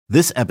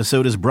This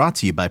episode is brought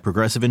to you by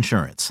Progressive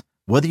Insurance.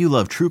 Whether you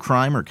love true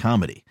crime or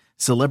comedy,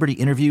 celebrity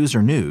interviews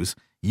or news,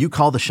 you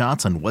call the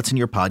shots on what's in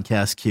your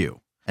podcast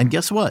queue. And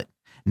guess what?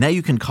 Now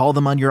you can call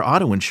them on your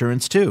auto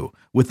insurance too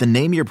with the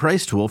Name Your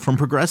Price tool from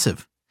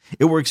Progressive.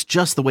 It works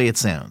just the way it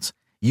sounds.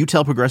 You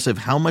tell Progressive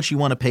how much you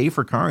want to pay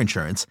for car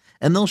insurance,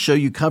 and they'll show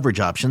you coverage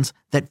options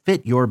that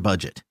fit your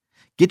budget.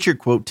 Get your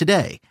quote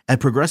today at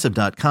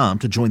Progressive.com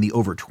to join the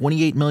over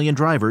 28 million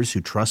drivers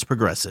who trust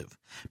Progressive.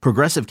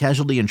 Progressive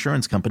Casualty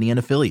Insurance Company and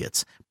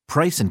Affiliates.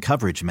 Price and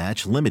coverage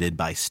match limited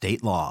by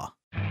state law.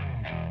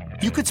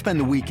 You could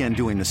spend the weekend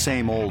doing the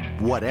same old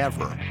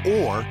whatever,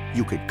 or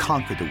you could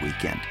conquer the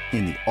weekend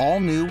in the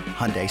all-new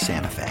Hyundai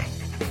Santa Fe.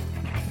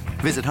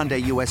 Visit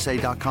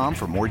HyundaiUSA.com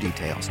for more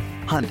details.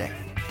 Hyundai,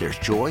 there's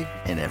joy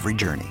in every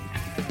journey.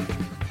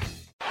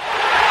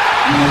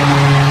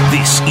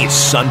 This is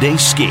Sunday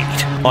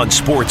Skate on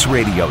Sports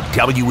Radio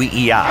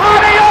WEEI.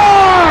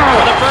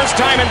 For the first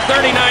time in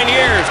 39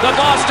 years, the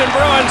Boston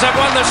Bruins have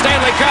won the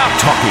Stanley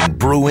Cup. Talking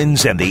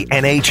Bruins and the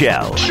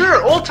NHL.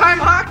 Sure, old-time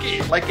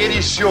hockey. Like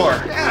Eddie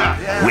Shore.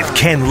 Yeah. With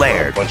Ken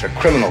Laird. Bunch of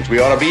criminals. We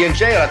ought to be in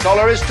jail. That's all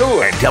there is to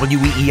it. And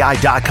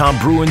WEEI.com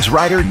Bruins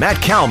writer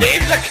Matt Kalman.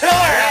 He's a killer.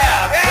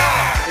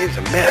 Yeah. He's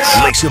a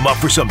mess. Lace him up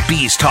for some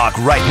Bees talk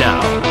right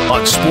now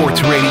on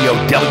Sports Radio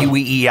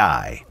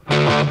WEEI.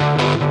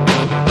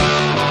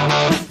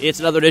 It's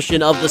another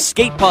edition of the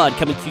Skate Pod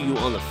coming to you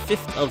on the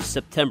 5th of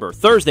September.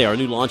 Thursday, our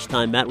new launch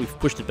time. Matt, we've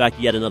pushed it back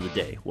yet another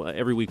day.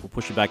 Every week we'll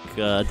push it back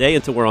a day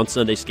until we're on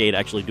Sunday Skate,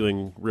 actually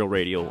doing real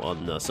radio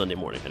on Sunday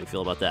morning. How do you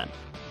feel about that?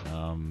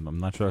 I'm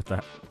not sure if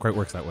that quite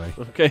works that way.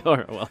 Okay, all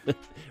right. Well,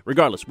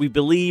 regardless, we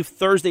believe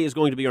Thursday is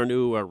going to be our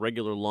new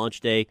regular launch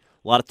day.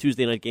 A lot of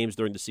Tuesday night games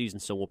during the season,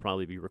 so we'll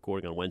probably be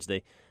recording on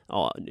Wednesday.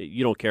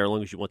 You don't care as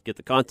long as you want to get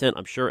the content,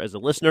 I'm sure, as a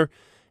listener.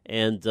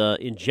 And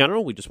in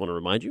general, we just want to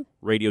remind you,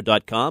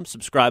 radio.com,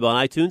 subscribe on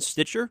iTunes,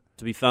 Stitcher,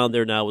 to be found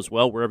there now as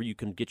well, wherever you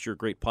can get your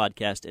great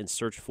podcast and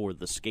search for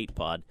the Skate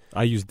Pod.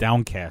 I use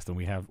Downcast, and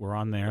we're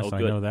on there, so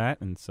good. I know that.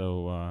 And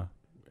so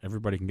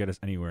everybody can get us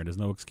anywhere. There's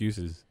no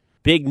excuses.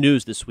 Big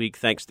news this week,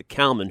 thanks to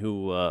Kalman,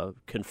 who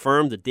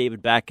confirmed that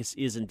David Backes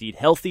is indeed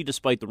healthy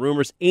despite the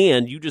rumors.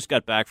 And you just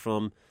got back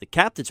from the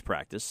captain's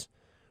practice,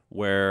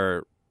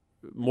 where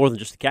more than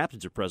just the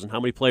captains are present.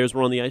 How many players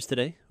were on the ice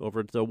today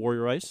over at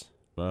Warrior Ice?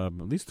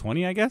 At least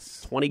 20, I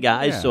guess. 20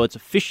 guys, yeah. So it's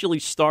officially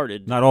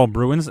started. Not all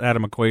Bruins.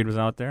 Adam McQuaid was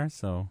out there,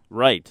 so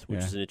right, which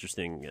is an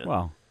interesting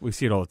well, we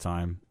see it all the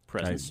time.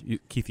 Presence.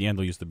 Keith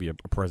Yandel used to be a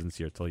presence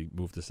here until he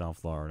moved to South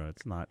Florida.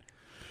 It's not.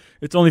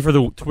 It's only for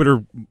the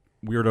Twitter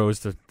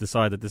weirdos to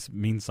decide that this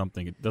means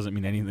something. It doesn't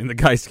mean anything. The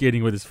guy's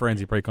skating with his friends.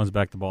 He probably comes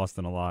back to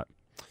Boston a lot,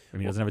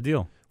 and he doesn't have a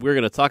deal. We're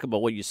going to talk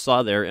about what you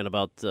saw there and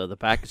about the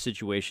Backes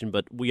situation,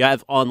 but we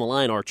have on the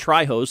line our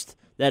tri-host.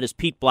 That is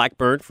Pete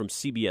Blackburn from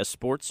CBS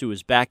Sports, who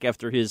is back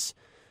after his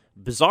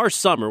bizarre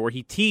summer where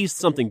he teased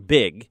something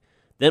big,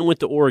 then went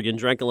to Oregon,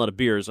 drank a lot of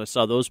beers. I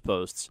saw those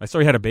posts. I saw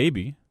he had a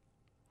baby.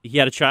 He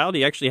had a child?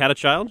 He actually had a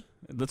child?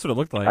 That's what it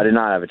looked like. I did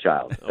not have a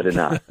child. I did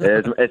not.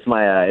 It's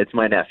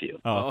my nephew.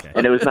 Oh, okay.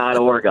 And it was not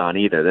Oregon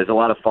either. There's a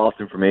lot of false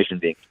information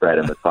being spread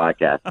in this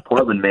podcast.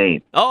 Portland,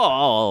 Maine.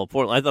 Oh,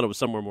 Portland. I thought it was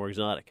somewhere more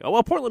exotic. Oh,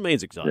 well, Portland,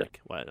 Maine's exotic.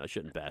 Yeah. Well, I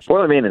shouldn't bash it.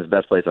 Portland, Maine is the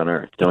best place on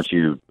earth. Don't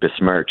you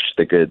besmirch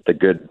the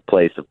good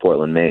place of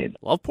Portland, Maine.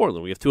 Love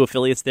Portland. We have 2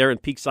 affiliates there, and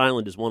Peaks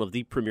Island is one of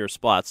the premier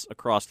spots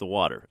across the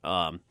water.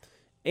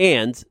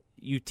 And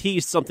you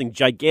teased something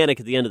gigantic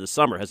at the end of the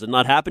summer. Has it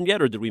not happened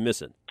yet, or did we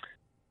miss it?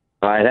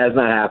 It has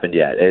not happened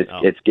yet.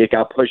 It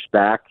got pushed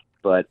back,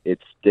 but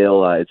it's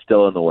still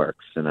in the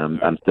works, and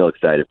I'm still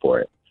excited for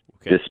it.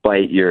 Okay.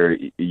 Despite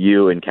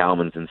you and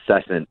Kalman's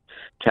incessant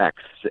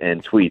texts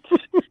and tweets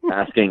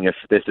asking if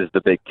this is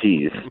the big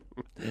tease.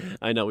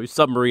 I know we've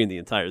submarined the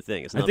entire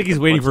thing. I think he's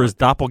waiting for his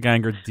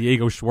doppelganger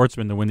Diego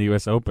Schwartzman to win the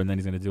U.S. Open. Then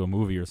he's going to do a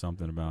movie or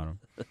something about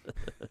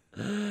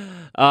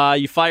him.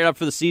 You fired up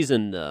for the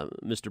season,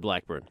 Mr.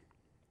 Blackburn?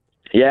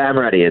 Yeah, I'm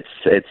ready.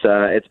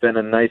 It's been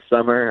a nice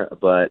summer,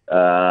 but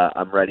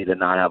I'm ready to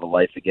not have a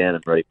life again.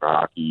 I'm ready for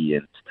hockey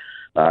and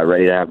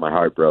ready to have my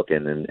heart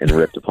broken and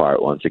ripped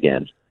apart once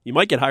again. You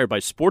might get hired by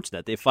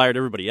Sportsnet. They fired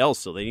everybody else,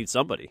 so they need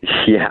somebody.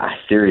 Yeah,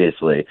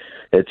 seriously.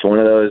 It's one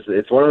of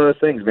those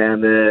things,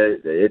 man.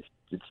 It's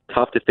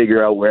tough to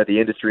figure out where the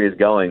industry is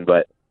going,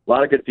 but a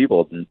lot of good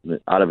people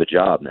out of a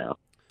job now.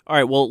 All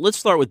right, well, let's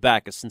start with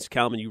Backes, since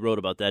Kalman, you wrote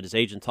about that. His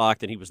agent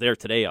talked, and he was there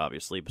today,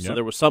 obviously. So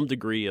there was some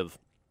degree of,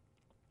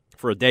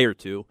 for a day or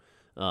two,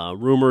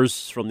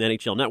 rumors from the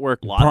NHL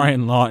Network.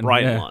 Brian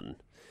Lawton,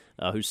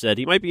 who said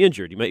he might be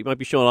injured. He might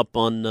be showing up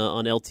on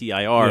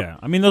LTIR. Yeah,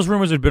 I mean, those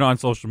rumors had been on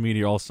social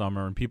media all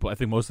summer, and people, I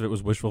think most of it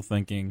was wishful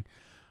thinking.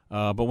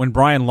 But when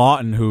Brian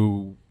Lawton,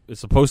 who is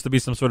supposed to be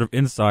some sort of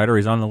insider,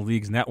 he's on the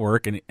league's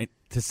network, and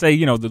to say,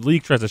 the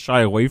league tries to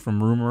shy away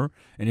from rumor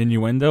and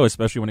innuendo,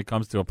 especially when it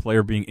comes to a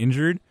player being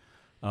injured.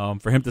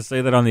 For him to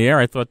say that on the air,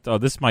 I thought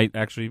this might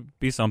actually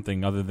be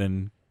something other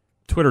than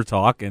Twitter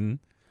talk, and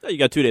You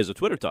got 2 days of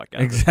Twitter talk.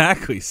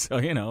 Exactly. So,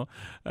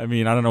 I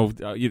mean, I don't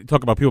know. You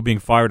talk about people being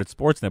fired at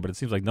Sportsnet, but it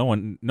seems like no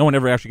one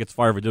ever actually gets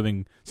fired for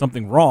doing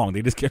something wrong.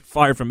 They just get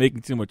fired for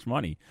making too much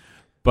money.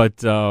 But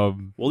these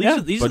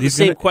are the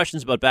same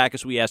questions about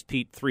Backes we asked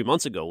Pete 3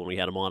 months ago when we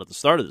had him on at the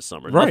start of the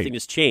summer. Right. Nothing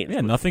has changed.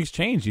 Yeah, nothing's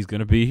changed. He's going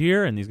to be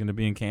here, and he's going to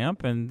be in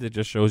camp, and it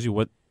just shows you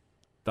what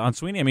Don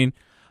Sweeney. I mean,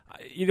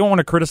 you don't want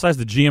to criticize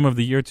the GM of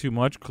the year too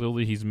much.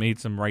 Clearly, he's made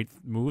some right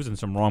moves and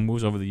some wrong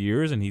moves over the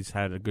years, and he's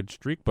had a good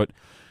streak. But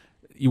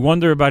you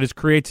wonder about his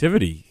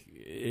creativity.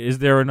 Is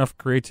there enough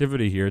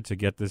creativity here to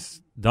get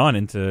this done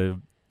and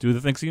to do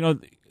the things?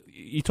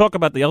 You talk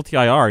about the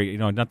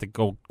LTIR, not to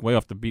go way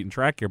off the beaten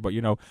track here, but,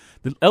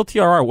 the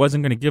LTIR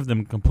wasn't going to give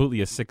them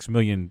completely a $6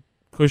 million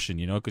cushion,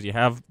 because you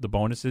have the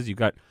bonuses. You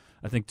got,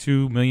 I think,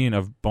 $2 million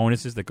of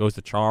bonuses that goes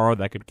to Chara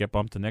that could get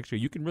bumped to next year.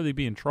 You can really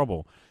be in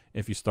trouble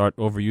if you start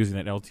overusing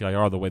that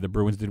LTIR the way the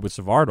Bruins did with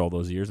Savard all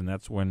those years, and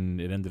that's when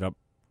it ended up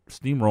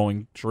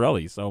steamrolling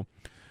Chiarelli. So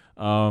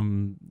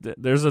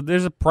there's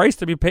a price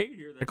to be paid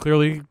here that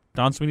clearly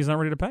Don Sweeney's not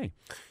ready to pay.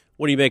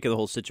 What do you make of the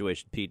whole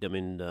situation, Pete? I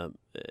mean,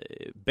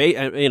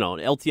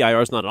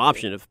 LTIR is not an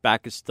option if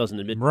Backes doesn't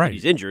admit that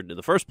he's injured in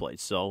the first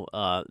place. So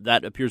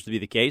that appears to be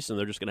the case, and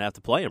they're just going to have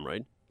to play him,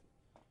 right?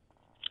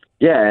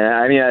 Yeah,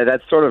 I mean,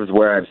 that's sort of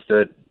where I've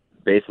stood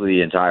basically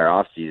the entire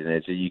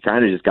offseason. You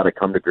kind of just got to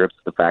come to grips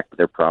with the fact that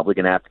they're probably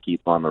going to have to keep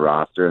him on the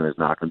roster, and there's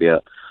not going to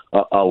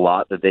be a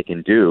lot that they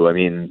can do. I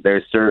mean,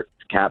 there's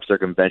cap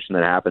circumvention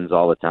that happens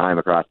all the time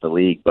across the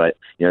league, but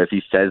if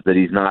he says that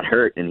he's not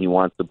hurt and he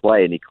wants to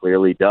play, and he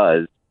clearly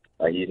does,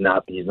 he's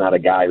not a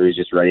guy who's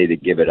just ready to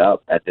give it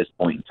up at this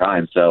point in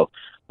time. So,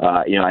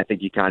 I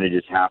think you kind of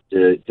just have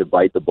to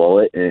bite the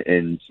bullet,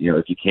 and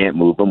if you can't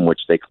move them,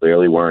 which they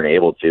clearly weren't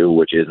able to,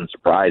 which isn't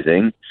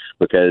surprising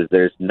because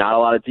there's not a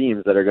lot of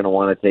teams that are going to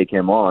want to take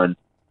him on.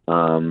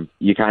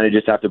 You kind of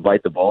just have to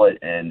bite the bullet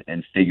and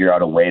figure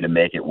out a way to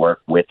make it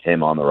work with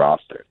him on the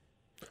roster.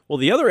 Well,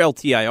 the other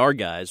LTIR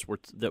guys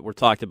that were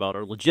talked about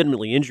are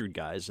legitimately injured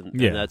guys, and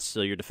that's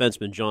your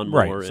defenseman John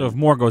Moore. Right. So if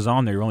Moore goes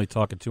on there, you're only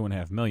talking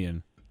 $2.5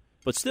 million.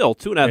 But still,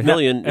 $2.5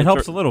 million. It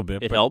helps a little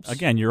bit. It but helps.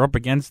 Again, you'll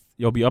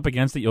be up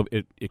against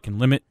it. It can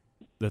limit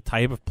the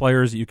type of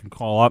players that you can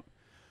call up.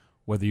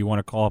 Whether you want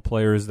to call up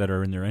players that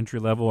are in their entry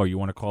level, or you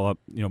want to call up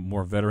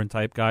more veteran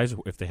type guys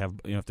if they have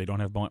if they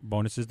don't have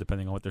bonuses,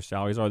 depending on what their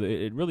salaries are.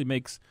 It really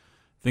makes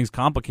things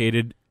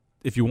complicated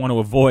if you want to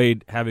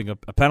avoid having a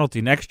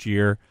penalty next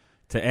year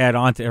to add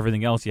on to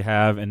everything else you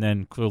have, and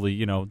then clearly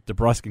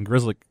DeBrusk and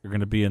Grzelcyk are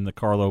going to be in the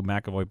Carlo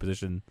McAvoy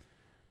position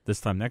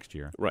this time next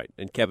year. Right,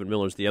 and Kevin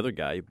Miller's the other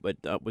guy.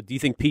 But do you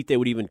think, Pete, they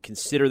would even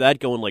consider that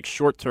going like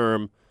short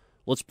term?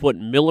 Let's put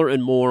Miller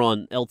and Moore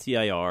on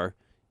LTIR,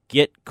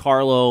 get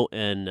Carlo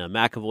and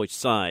McAvoy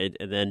signed,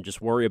 and then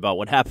just worry about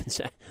what happens.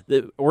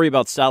 Worry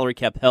about salary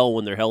cap hell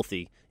when they're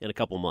healthy in a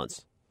couple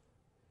months.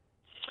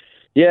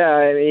 Yeah,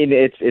 I mean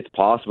it's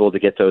possible to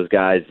get those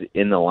guys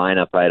in the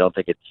lineup. I don't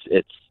think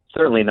it's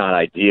certainly not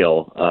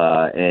ideal,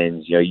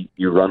 and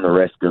you run the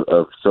risk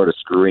of sort of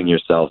screwing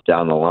yourself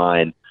down the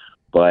line.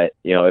 But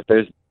if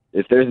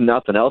there's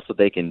nothing else that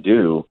they can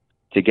do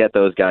to get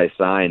those guys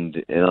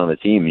signed and on the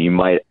team, you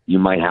might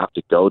have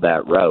to go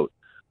that route.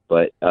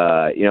 But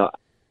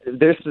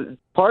there's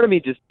part of me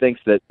just thinks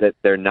that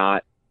they're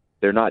not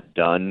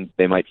done.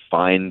 They might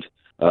find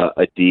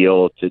a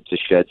deal to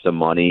shed some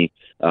money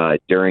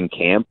during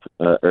camp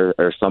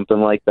or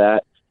something like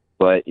that.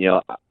 But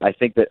I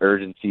think that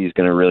urgency is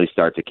going to really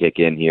start to kick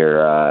in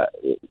here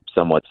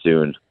somewhat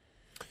soon.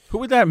 Who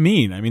would that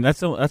mean? I mean,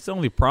 that's the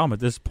only problem at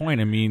this point.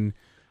 I mean,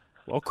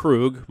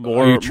 Krug,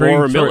 Moore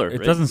or Miller.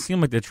 It doesn't seem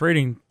like they're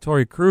trading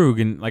Torrey Krug,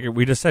 and like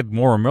we just said,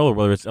 Moore or Miller,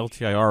 whether it's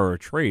LTIR or a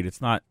trade, it's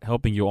not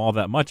helping you all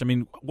that much. I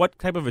mean, what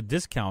type of a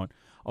discount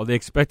are they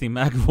expecting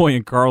McAvoy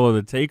and Carlo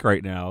to take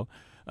right now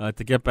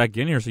to get back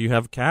in here so you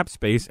have cap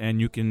space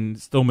and you can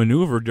still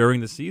maneuver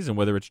during the season,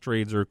 whether it's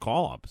trades or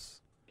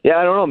call-ups? Yeah,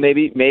 I don't know.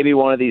 Maybe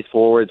one of these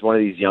forwards, one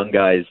of these young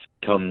guys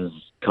comes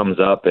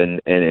up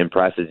and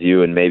impresses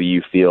you, and maybe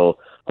you feel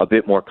a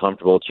bit more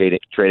comfortable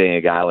trading a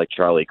guy like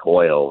Charlie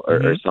Coyle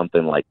or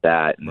something like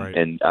that. Right.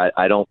 And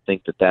I don't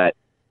think that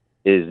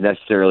is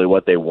necessarily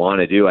what they want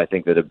to do. I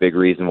think that a big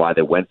reason why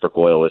they went for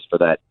Coyle was for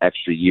that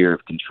extra year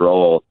of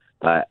control,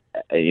 not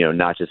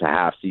just a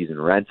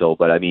half-season rental.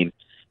 But, I mean,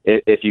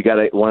 if you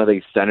got one of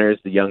these centers,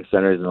 the young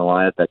centers in the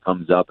lineup that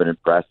comes up and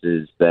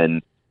impresses,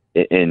 then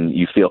and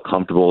you feel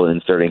comfortable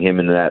inserting him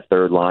into that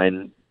third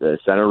line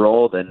center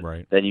role, then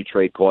you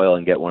trade Coyle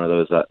and get one of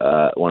those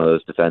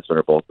defensemen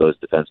or both those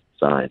defensemen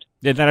signed.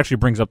 Yeah, that actually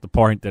brings up the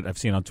point that I've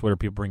seen on Twitter.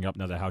 People bring up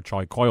now that how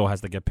Charlie Coyle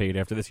has to get paid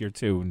after this year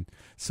too, and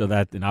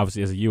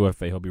obviously as a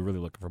UFA he'll be really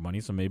looking for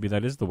money. So maybe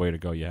that is the way to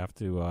go. You have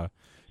to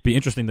be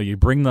interesting though. You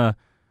bring the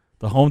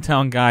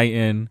hometown guy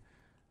in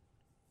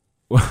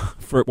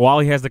for while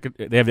they have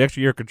the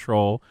extra year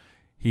control.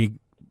 He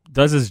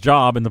does his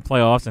job in the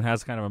playoffs and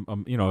has kind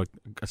of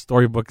a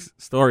storybook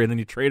story, and then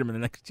you trade him in the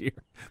next year.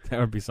 That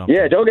would be something.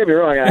 Yeah, don't get me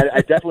wrong.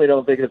 I definitely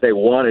don't think that they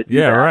want to do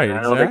that. Right.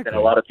 I don't think that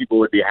a lot of people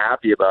would be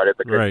happy about it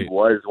because he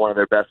was one of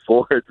their best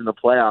forwards in the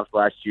playoffs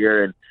last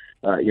year, and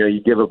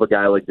you give up a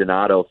guy like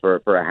Donato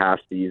for a half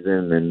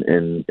season,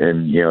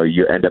 and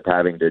you end up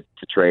having to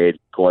trade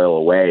Coyle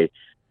away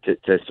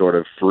to sort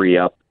of free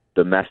up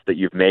the mess that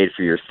you've made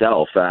for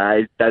yourself.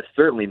 That's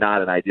certainly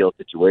not an ideal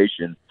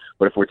situation.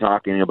 But if we're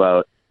talking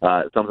about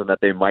something that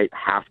they might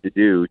have to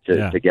do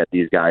to get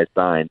these guys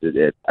signed,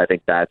 I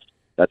think that's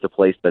a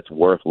place that's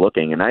worth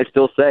looking. And I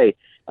still say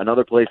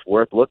another place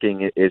worth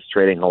looking is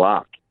trading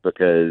Halak,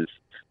 because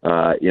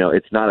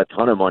it's not a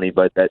ton of money,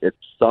 but that it's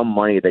some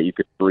money that you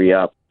could free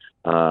up.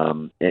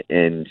 I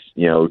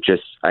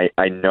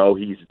know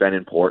he's been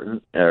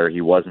important, or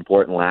he was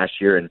important last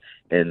year,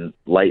 and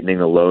lightening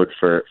the load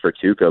for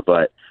Tuukka,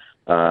 but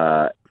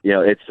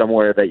it's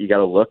somewhere that you got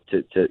to look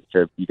to.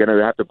 You're going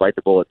to have to bite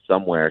the bullet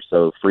somewhere.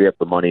 So free up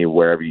the money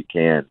wherever you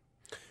can.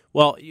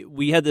 Well,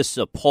 we had this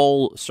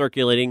poll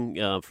circulating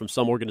from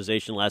some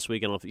organization last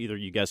week. I don't know if either of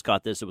you guys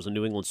caught this. It was a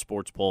New England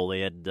sports poll.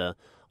 They had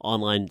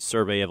online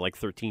survey of like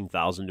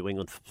 13,000 New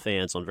England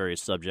fans on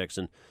various subjects,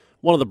 and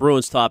one of the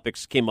Bruins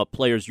topics came up: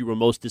 players you were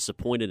most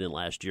disappointed in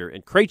last year,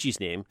 and Krejci's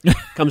name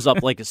comes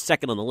up like a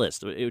second on the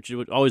list, which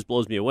always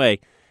blows me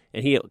away.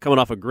 And he coming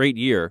off a great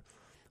year.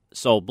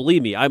 So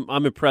believe me,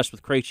 I'm impressed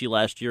with Krejci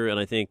last year, and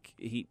I think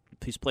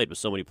he's played with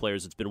so many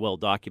players it's been well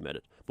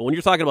documented. But when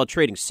you're talking about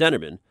trading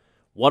centermen,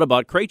 what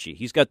about Krejci?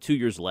 He's got 2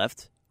 years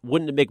left.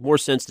 Wouldn't it make more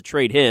sense to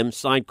trade him,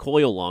 sign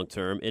Coyle long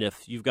term, and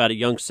if you've got a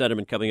young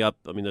centerman coming up,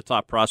 I mean, the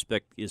top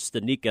prospect is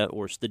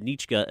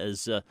Stanichka,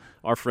 as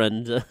our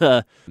friend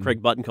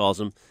Craig Button calls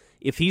him.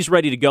 If he's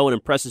ready to go and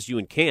impresses you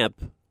in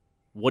camp,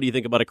 what do you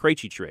think about a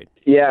Krejci trade?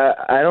 Yeah,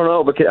 I don't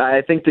know, because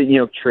I think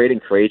that, trading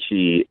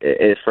Krejci,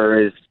 as far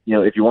as,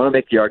 if you want to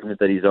make the argument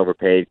that he's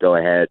overpaid, go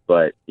ahead.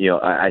 But,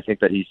 I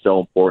think that he's so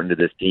important to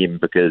this team,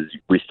 because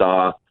we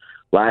saw,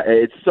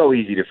 it's so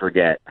easy to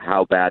forget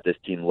how bad this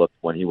team looked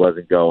when he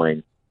wasn't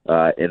going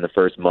in the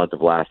first month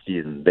of last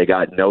season. They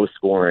got no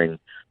scoring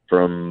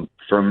from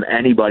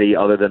anybody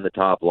other than the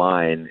top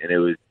line, and it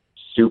was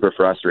super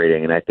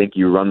frustrating. And I think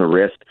you run the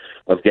risk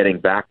of getting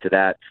back to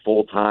that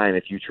full time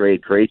if you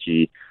trade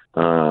Krejci.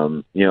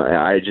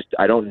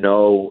 I don't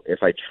know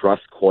if I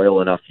trust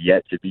Coyle enough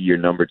yet to be your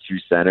number 2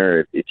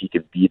 center, if he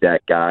can be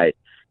that guy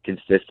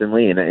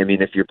consistently. And I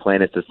mean, if your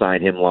plan is to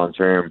sign him long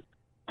term,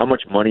 how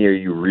much money are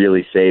you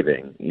really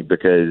saving?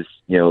 Because,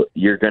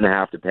 you're going to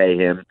have to pay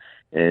him.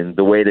 And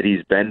the way that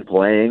he's been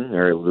playing,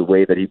 or the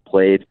way that he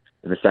played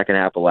in the second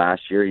half of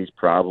last year, he's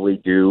probably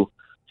due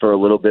for a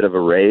little bit of a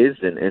raise.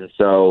 And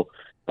so,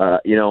 I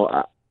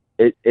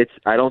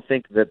don't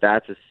think that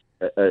that's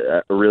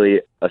really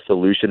a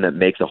solution that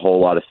makes a whole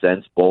lot of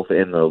sense, both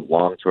in the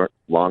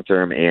long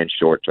term and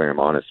short term,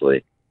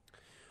 honestly.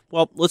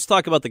 Well, let's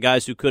talk about the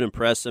guys who could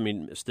impress. I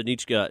mean,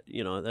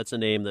 Stanichka, that's a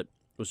name that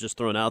was just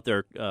thrown out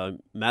there.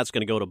 Matt's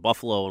going to go to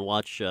Buffalo and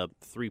watch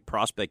 3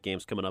 prospect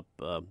games coming up,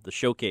 the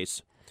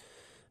showcase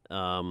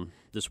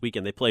this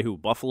weekend. They play who?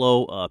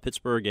 Buffalo,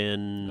 Pittsburgh,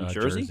 and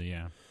Jersey?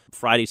 Yeah.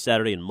 Friday,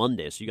 Saturday, and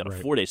Monday. So you got a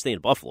 4-day stay in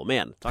Buffalo.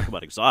 Man, talk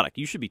about exotic.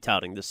 You should be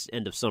touting this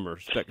end of summer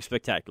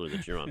spectacular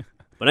that you're on.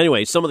 But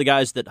anyway, some of the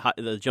guys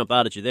that jump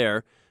out at you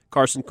there: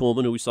 Carson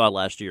Kalman, who we saw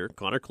last year,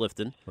 Connor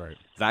Clifton,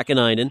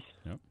 Vakanainen,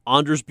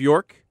 Anders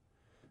Bjork.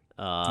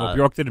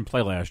 Bjork didn't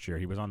play last year.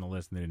 He was on the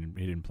list, and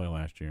he didn't play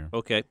last year.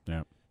 Okay.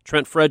 Yeah.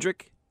 Trent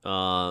Frederick,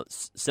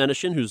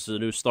 Senishin, who's the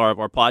new star of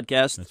our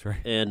podcast. That's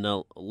right. And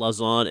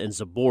Lazon and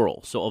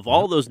Zaboral. So of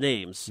all those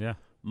names,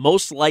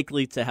 most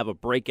likely to have a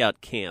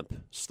breakout camp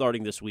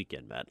starting this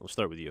weekend, Matt. We'll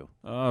start with you.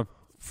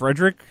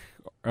 Frederick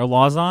or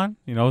Lazon,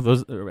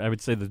 those. I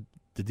would say the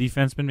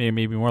defensemen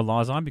maybe more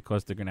Lazon,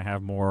 because they're going to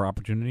have more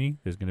opportunity.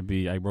 There's going to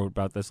be, I wrote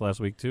about this last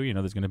week too,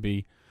 there's going to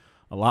be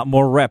a lot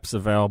more reps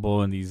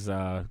available in these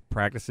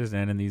practices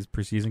and in these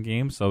preseason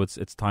games. So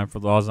it's time for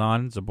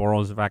Lazon,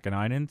 Zaboral, and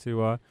Vakanainen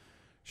to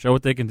show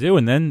what they can do.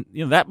 And then,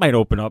 that might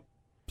open up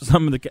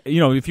some of the,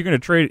 if you're going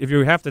to trade, if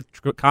you have to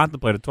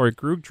contemplate a Torrey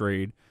Krug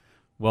trade,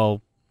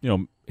 well,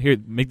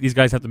 make these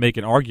guys have to make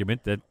an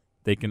argument that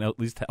they can at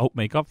least help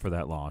make up for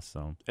that loss.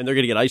 So, and they're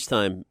going to get ice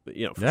time,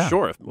 for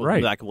sure.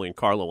 Right. McAvoy and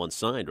Carlo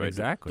unsigned, right?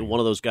 Exactly. Do one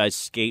of those guys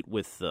skate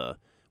with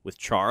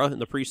Chara in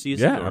the preseason?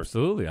 Yeah,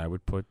 absolutely. I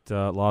would put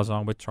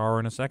Lazon with Chara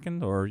in a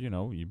second, or you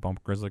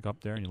bump Grizzlick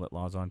up there and you let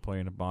Lazon play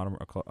in the bottom,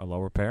 a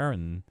lower pair,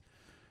 and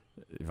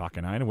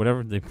Vakanainen,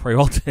 whatever. They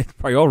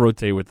probably all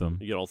rotate with them.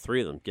 You get all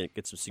 3 of them,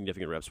 get some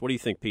significant reps. What do you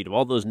think, Pete? Of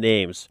all those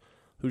names,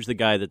 who's the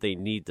guy that they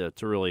need to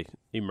really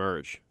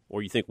emerge,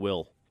 or you think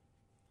will?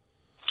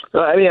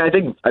 I mean, I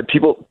think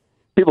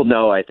people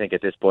know, I think,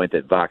 at this point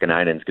that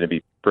Vakanainen is going to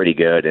be pretty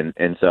good.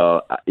 And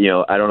so, I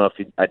don't know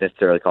if I'd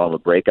necessarily call him a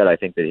breakout. I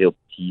think that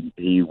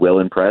he will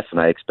impress, and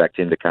I expect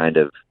him to kind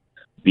of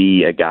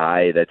be a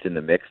guy that's in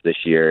the mix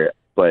this year.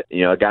 But,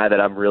 a guy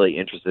that I'm really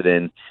interested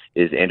in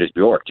is Anders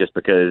Bjork, just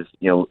because,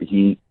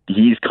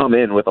 he's come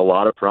in with a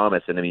lot of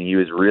promise. And, I mean, he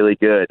was really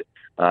good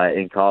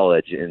in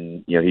college,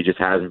 and, he just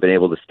hasn't been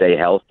able to stay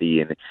healthy.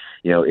 And,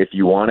 if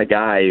you want a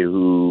guy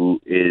who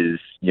is,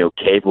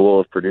 capable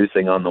of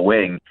producing on the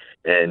wing,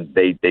 and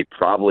they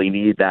probably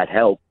need that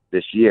help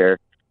this year,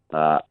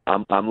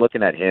 I'm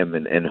looking at him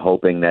and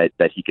hoping that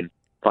he can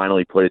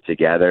finally put it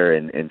together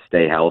and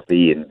stay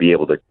healthy and be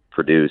able to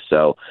produce.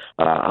 So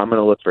I'm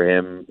going to look for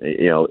him,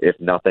 if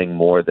nothing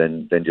more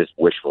than just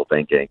wishful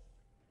thinking.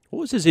 What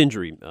was his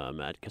injury,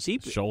 Matt? Because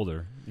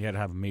shoulder. He had to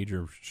have a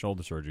major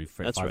shoulder surgery,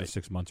 That's 5 right. to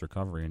 6 months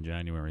recovery in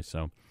January.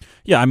 So,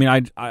 yeah, I mean,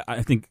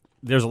 I think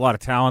there's a lot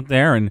of talent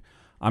there, and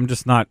I'm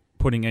just not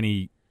putting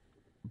any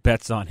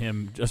bets on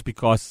him just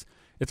because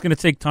it's going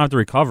to take time to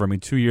recover. I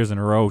mean, 2 years in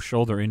a row,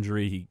 shoulder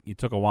injury. He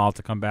took a while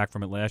to come back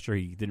from it last year.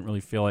 He didn't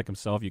really feel like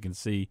himself. You can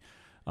see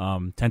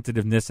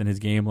tentativeness in his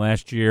game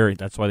last year.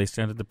 That's why they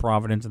sent it to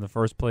Providence in the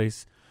first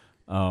place.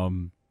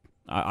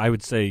 I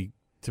would say,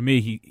 to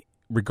me,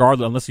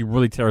 regardless, unless he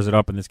really tears it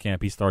up in this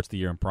camp, he starts the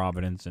year in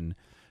Providence, and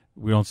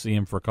we don't see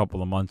him for a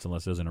couple of months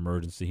unless there's an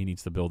emergency. He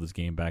needs to build his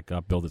game back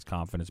up, build his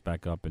confidence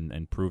back up,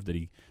 and prove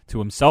that to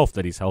himself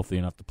that he's healthy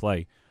enough to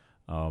play.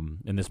 And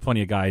there's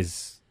plenty of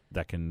guys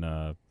that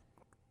can,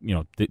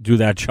 do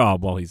that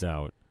job while he's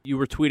out. You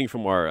were tweeting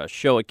from our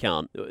show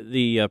account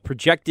the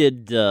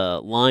projected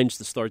lines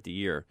to start the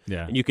year,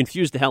 and you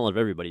confused the hell out of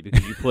everybody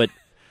because you put.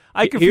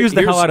 I confused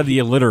the hell out of the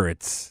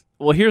illiterates.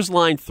 Well, here's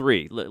line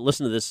 3.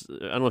 Listen to this.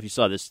 I don't know if you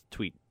saw this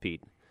tweet,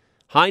 Pete.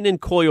 Heinen,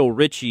 Coyle,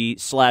 Ritchie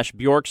 /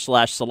 Bjork /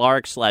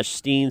 Solaric /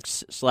 Steen /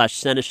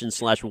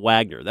 Senishin /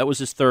 Wagner. That was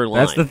his third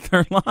line. That's the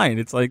third line.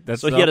 It's like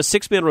that's. So he had a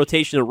 6-man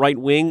rotation at right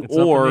wing,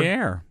 or up in the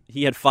air.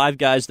 He had 5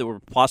 guys that were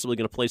possibly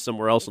going to play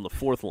somewhere else on the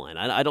fourth line.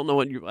 I don't know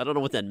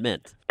what that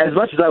meant. As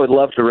much as I would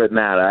love to rip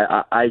Matt,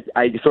 I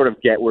sort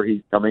of get where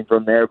he's coming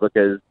from there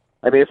because.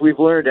 I mean, if we've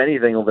learned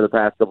anything over the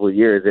past couple of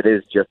years, it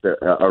is just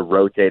a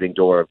rotating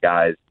door of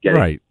guys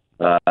getting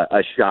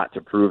a shot to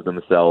prove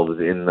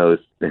themselves in those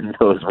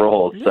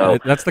roles. Yeah, so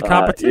that's the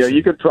competition.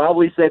 You could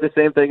probably say the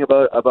same thing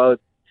about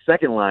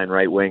second line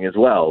right wing as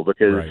well,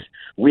 because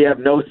we have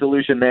no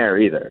solution there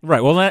either.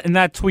 Right. Well, in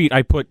that tweet,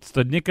 I put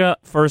Studnicka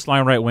first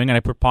line right wing, and I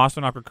put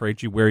Pasternak or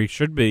Krejci where he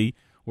should be,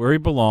 where he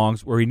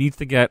belongs, where he needs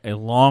to get a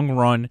long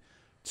run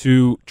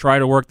to try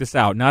to work this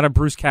out. Not a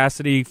Bruce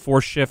Cassidy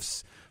 4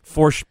 shifts.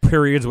 4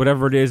 periods,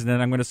 whatever it is, and then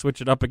I'm going to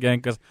switch it up again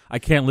because I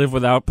can't live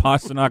without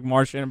Pasternak,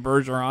 Marchand, and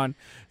Bergeron.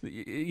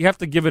 You have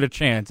to give it a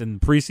chance, and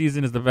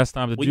preseason is the best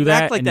time to do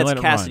that. Act like that's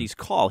Cassidy's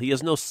call. He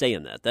has no say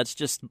in that. That's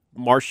just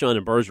Marchand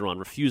and Bergeron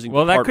refusing.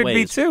 Well, to part that could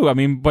ways. be too. I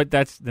mean, but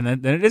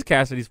then it is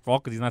Cassidy's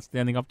fault because he's not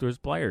standing up to his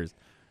players.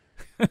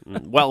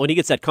 Well, when he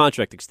gets that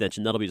contract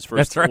extension, that'll be his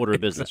first order of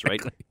business, right?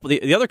 Well,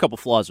 the other couple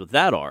flaws with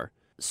that are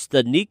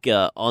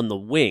Studnicka on the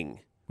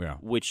wing. Yeah.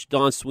 Which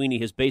Don Sweeney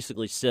has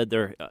basically said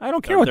they're. I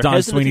don't care what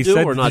Don Sweeney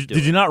said.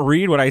 Did you not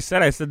read what I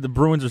said? I said the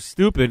Bruins are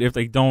stupid if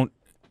they don't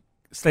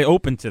stay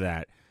open to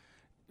that.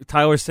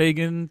 Tyler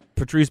Seguin,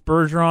 Patrice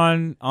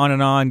Bergeron, on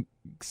and on.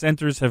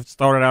 Centers have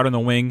started out in the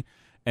wing,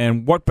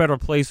 and what better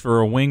place for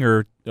a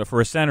winger,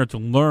 for a center to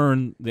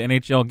learn the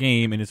NHL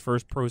game in his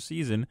first pro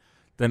season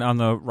than on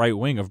the right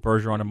wing of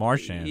Bergeron and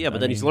Marchand? Yeah,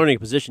 but he's learning a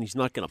position he's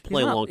not going to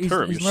play long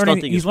term. He's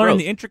learning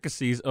the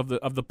intricacies of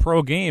the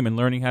pro game and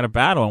learning how to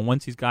battle. And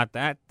once he's got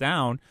that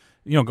down,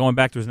 going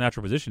back to his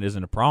natural position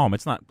isn't a problem.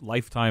 It's not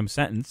lifetime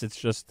sentence. It's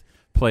just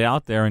play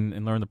out there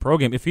and learn the pro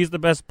game. If he's the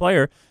best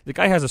player, the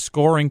guy has a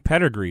scoring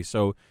pedigree.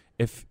 So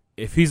if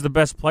he's the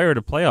best player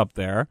to play up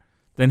there,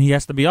 then he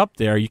has to be up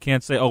there. You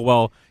can't say, oh,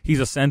 well, he's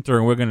a center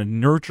and we're going to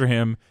nurture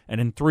him,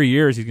 and in 3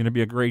 years he's going to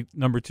be a great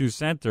number 2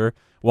 center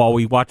while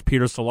we watch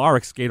Peter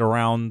Solaric skate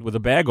around with a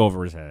bag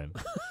over his head.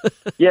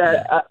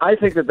 Yeah, I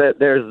think that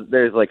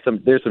there's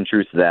some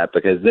truth to that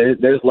because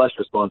there's less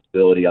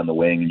responsibility on the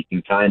wing, and you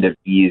can kind of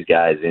ease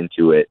guys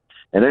into it.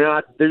 And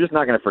they're just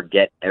not going to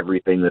forget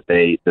everything that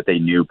they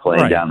knew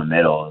playing down the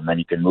middle, and then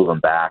you can move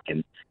them back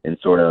and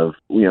sort of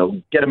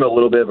get them a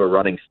little bit of a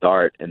running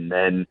start, and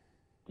then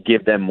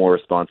give them more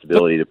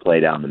responsibility to play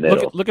down the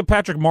middle. Look at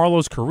Patrick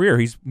Marleau's career.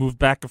 He's moved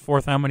back and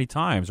forth how many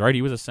times, right?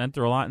 He was a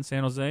center a lot in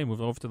San Jose,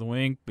 moved over to the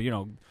wing. But,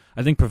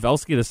 I think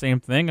Pavelski, the same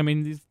thing. I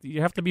mean,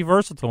 you have to be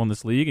versatile in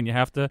this league, and you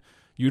have to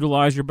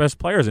utilize your best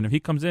players. And if he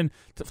comes in,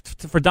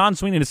 for Don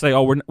Sweeney to say,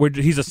 oh,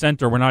 he's a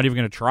center, we're not even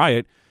going to try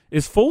it,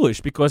 is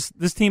foolish because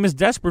this team is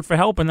desperate for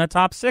help in that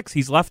top 6.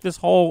 He's left this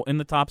hole in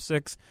the top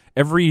 6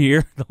 every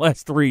year, the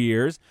last 3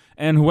 years.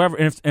 And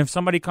if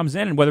somebody comes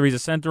in, and whether he's a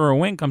center or a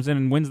wing, comes in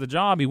and wins the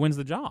job, he wins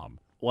the job.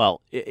 Well,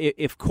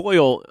 if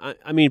Coyle,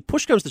 I mean,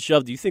 push comes to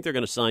shove, do you think they're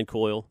going to sign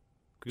Coyle?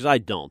 Because I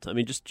don't. I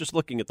mean, just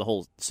looking at the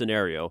whole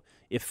scenario,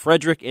 if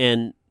Frederick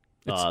and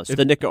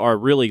Studnicka are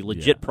really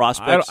legit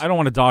prospects. I don't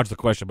want to dodge the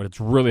question, but it's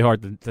really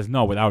hard to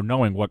know without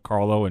knowing what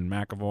Carlo and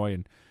McAvoy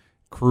and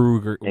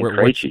Krug and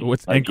Krejci.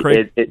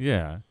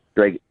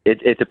 Greg,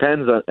 it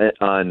depends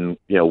on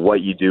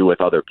what you do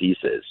with other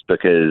pieces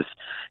because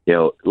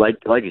like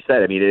you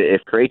said, I mean,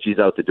 if Krejci's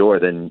out the door,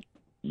 then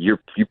you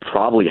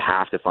probably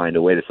have to find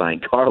a way to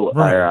sign Coyle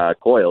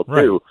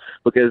too,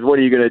 because what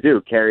are you going to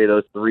do? Carry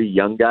those 3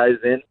 young guys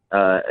in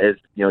as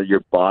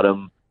your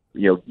bottom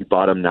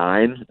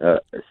 9?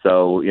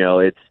 So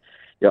it's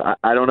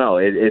I don't know.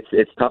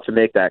 It's tough to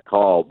make that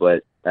call,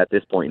 but at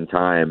this point in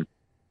time,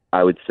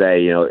 I would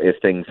say,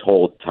 if things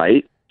hold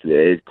tight,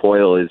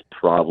 Coyle is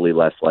probably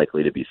less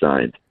likely to be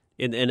signed.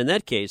 And in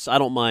that case, I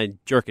don't mind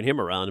jerking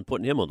him around and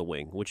putting him on the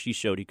wing, which he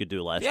showed he could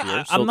do last year.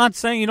 So, I'm not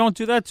saying you don't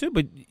do that too,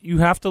 but you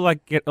have to let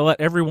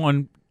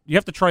everyone. You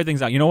have to try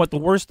things out. You know what? The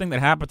worst thing that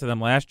happened to them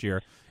last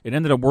year, it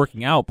ended up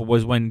working out, but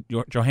was when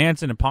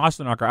Johansson and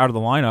Pasternak are out of the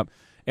lineup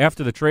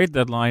after the trade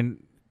deadline.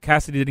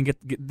 Cassidy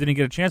didn't get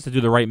a chance to do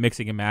the right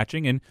mixing and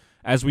matching, and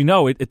as we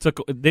know, they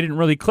didn't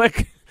really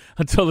click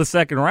until the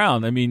second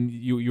round. I mean,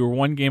 you were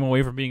one game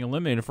away from being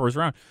eliminated in the first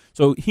round,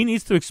 so he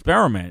needs to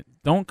experiment.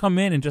 Don't come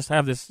in and just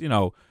have this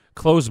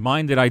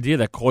closed-minded idea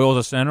that Coyle's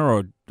a center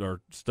or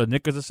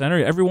Studnicka is a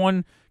center.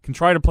 Everyone can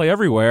try to play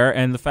everywhere,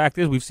 and the fact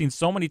is we've seen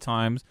so many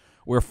times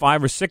where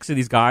 5 or 6 of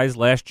these guys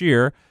last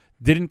year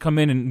didn't come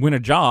in and win a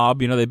job.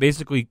 They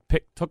basically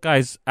took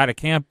guys out of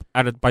camp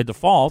by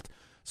default.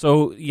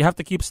 So you have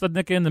to keep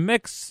Studnicka in the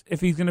mix.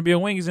 If he's going to be a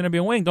wing, he's going to be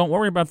a wing. Don't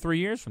worry about 3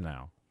 years from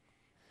now.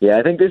 Yeah,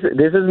 I think this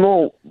is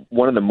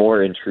one of the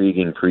more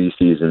intriguing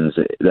preseasons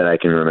that I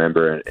can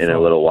remember in a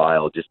little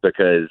while, just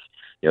because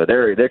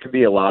there can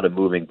be a lot of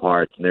moving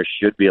parts, and there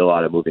should be a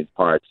lot of moving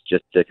parts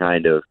just to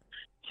kind of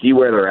see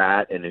where they're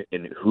at and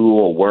who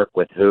will work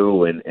with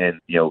who and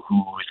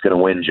who's going to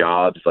win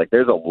jobs. Like,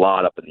 there's a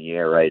lot up in the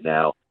air right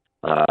now,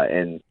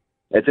 and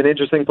it's an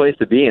interesting place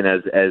to be in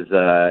as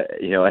a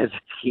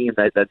team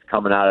that's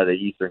coming out of the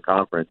Eastern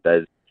Conference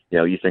as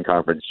Eastern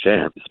Conference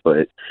champs.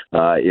 But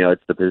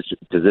it's the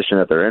position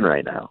that they're in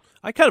right now.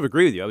 I kind of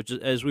agree with you.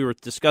 As we were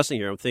discussing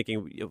here, I'm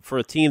thinking for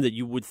a team that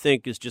you would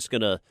think is just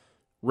going to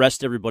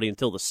rest everybody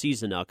until the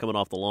season now, coming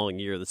off the long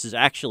year, this is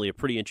actually a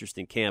pretty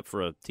interesting camp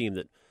for a team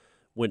that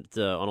went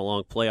on a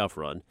long playoff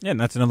run. Yeah, and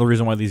that's another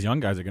reason why these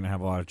young guys are going to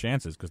have a lot of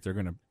chances, because they're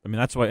going to. I mean,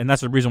 that's why, and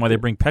that's the reason why they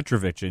bring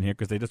Petrovic in here,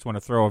 because they just want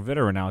to throw a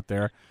veteran out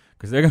there,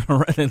 because they're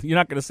going to. You're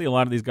not going to see a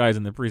lot of these guys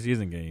in the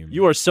preseason game.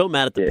 You are so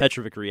mad at the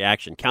Petrovic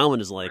reaction. Kalman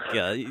is like,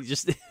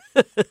 just.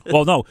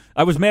 Well, no,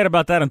 I was mad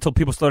about that until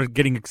people started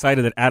getting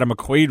excited that Adam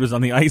McQuaid was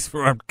on the ice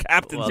for our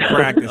captain's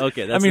practice.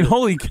 Okay,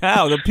 holy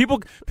cow! The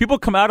people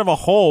come out of a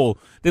hole.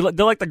 They're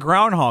like the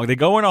groundhog. They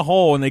go in a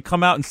hole and they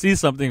come out and see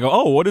something and go,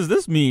 "Oh, what does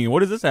this mean? What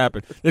does this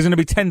happen?" There's going to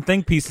be 10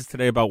 think pieces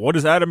today about what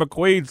does Adam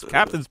McQuaid's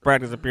captain's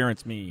practice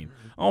appearance mean.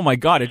 Oh my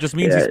God! It just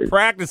means he's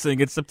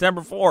practicing. It's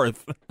September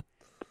 4th.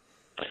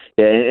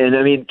 Yeah, and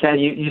I mean, Ken,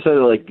 you sort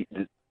of like.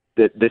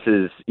 This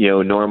is,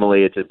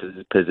 normally it's a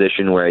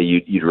position where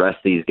you'd rest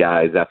these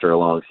guys after a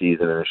long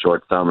season and a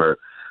short summer.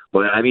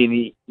 But, I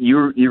mean,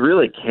 you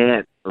really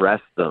can't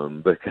rest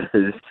them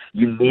because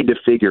you need to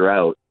figure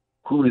out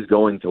who is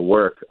going to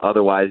work.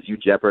 Otherwise, you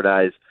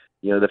jeopardize,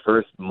 the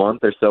first month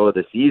or so of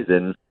the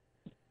season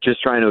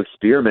just trying to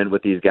experiment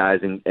with these guys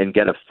and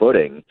get a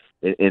footing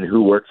in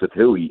who works with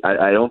who.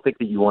 I don't think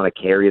that you want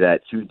to carry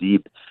that too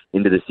deep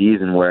into the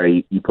season where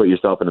you put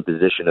yourself in a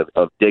position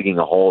of digging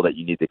a hole that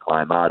you need to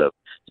climb out of,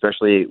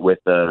 especially with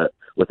a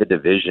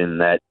division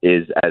that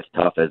is as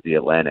tough as the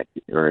Atlantic,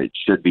 or it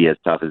should be as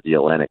tough as the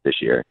Atlantic this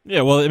year.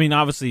 Yeah, well, I mean,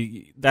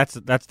 obviously that's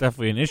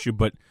definitely an issue,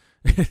 but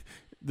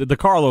the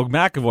Carlo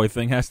McAvoy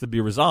thing has to be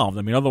resolved.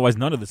 I mean, otherwise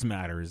none of this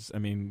matters. I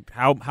mean,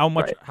 how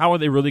are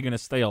they really going to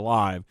stay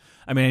alive?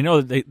 I mean, I know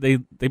that they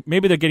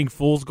maybe they're getting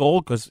fool's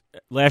gold because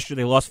last year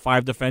they lost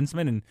 5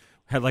 defensemen and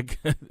had like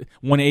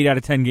won 8 out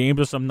of 10 games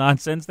or some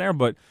nonsense there,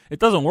 but it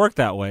doesn't work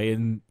that way.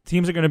 And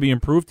teams are going to be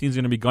improved. Teams are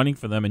going to be gunning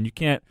for them, and you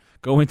can't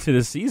go into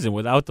the season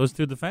without those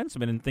 2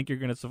 defensemen and think you're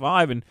going to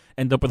survive and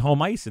end up with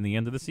home ice in the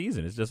end of the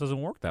season. It just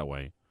doesn't work that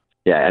way.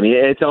 Yeah, I mean,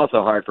 it's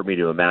also hard for me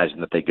to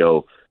imagine that they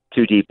go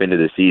too deep into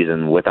the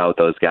season without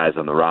those guys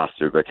on the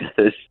roster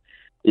because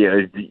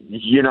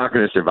you're not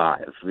going to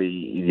survive.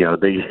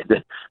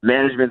 The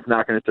management's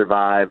not going to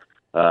survive.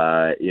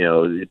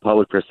 The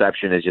public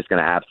perception is just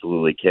going to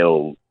absolutely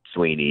kill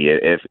Sweeney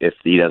if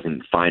he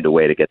doesn't find a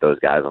way to get those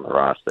guys on the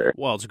roster.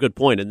 Well, it's a good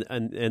point,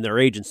 and their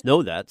agents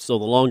know that. So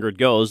the longer it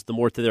goes, the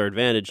more to their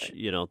advantage.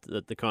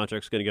 The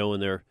contract's going to go in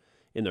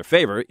their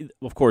favor.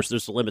 Of course,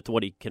 there's a limit to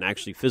what he can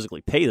actually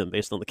physically pay them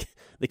based on the cap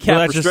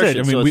that's restrictions.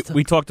 Just it. I mean,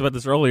 we talked about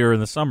this earlier in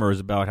the summer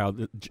is about how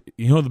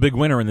the big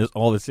winner in this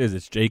all this is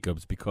it's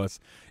Jacobs, because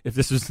if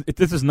this is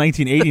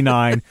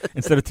 1989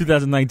 instead of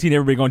 2019,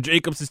 everybody going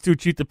Jacobs is too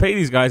cheap to pay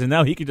these guys, and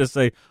now he could just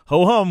say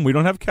ho hum, we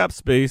don't have cap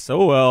space.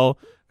 Oh well,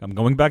 I'm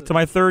going back to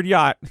my 3rd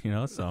yacht.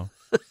 So.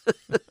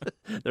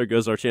 There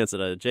goes our chance at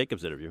a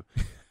Jacobs interview.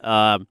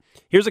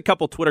 Here's a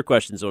couple Twitter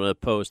questions I want to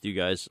pose to you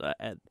guys.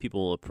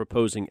 People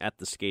proposing at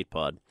the Skate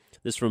Pod.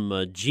 This from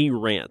G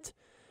Rant.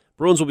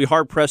 Bruins will be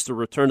hard-pressed to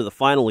return to the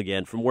final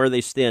again. From where they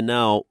stand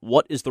now,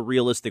 what is the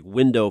realistic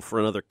window for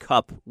another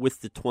cup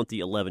with the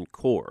 2011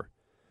 core?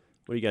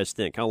 What do you guys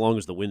think? How long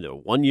is the window?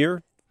 1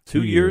 year?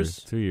 2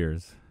 years? 2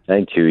 years. I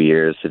think 2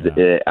 years.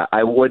 Yeah.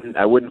 I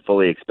wouldn't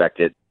fully expect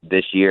it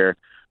this year.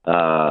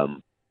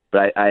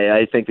 But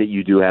I think that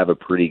you do have a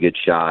pretty good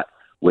shot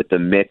with the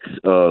mix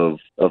of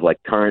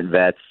like current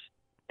vets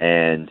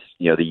and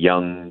the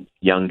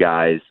young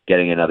guys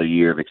getting another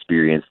year of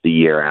experience the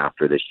year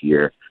after this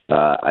year.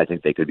 I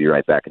think they could be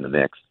right back in the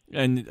mix.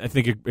 And I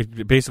think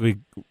it basically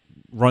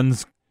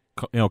runs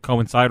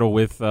coincidental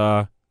with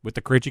the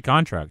Krejci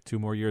contract. 2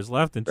 more years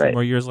left and 2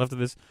 more years left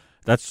of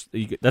that's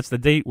the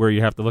date where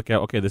you have to look at,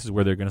 okay, this is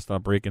where they're going to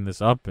start breaking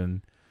this up,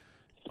 and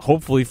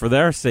hopefully for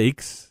their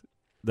sakes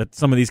that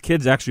some of these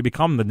kids actually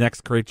become the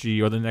next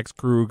Krejci or the next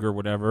Krug or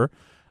whatever.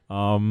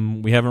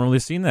 We haven't really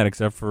seen that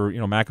except for,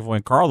 McAvoy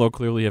and Carlo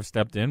clearly have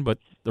stepped in, but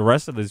the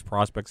rest of these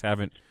prospects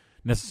haven't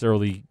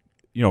necessarily,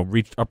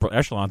 reached upper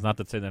echelons. Not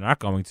to say they're not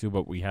going to,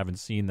 but we haven't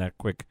seen that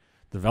quick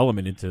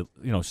development into,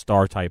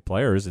 star-type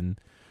players. And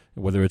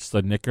whether it's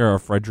Studnicka or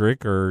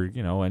Frederick or,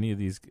 any of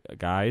these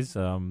guys,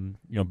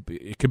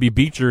 it could be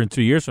Beecher in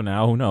 2 years from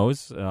now. Who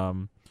knows?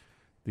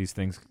 These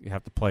things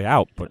have to play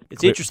out. But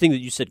it's interesting that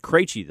you said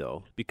Krejci,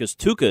 though, because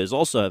Tuukka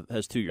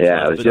has 2 years left.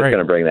 Yeah, I was just going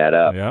to bring that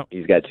up. Yep.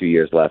 He's got 2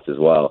 years left as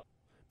well.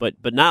 But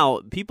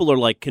now people are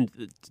like,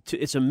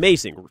 it's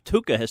amazing.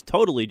 Tuukka has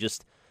totally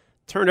just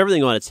turned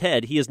everything on its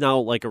head. He is now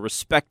like a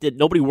respected.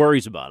 Nobody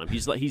worries about him.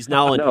 He's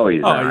now. No,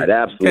 he's not.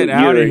 Absolutely, get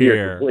out of you're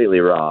here. Completely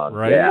wrong.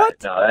 Right? Yeah,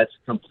 What? No, that's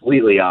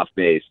completely off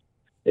base.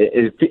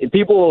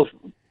 People.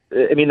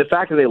 I mean, the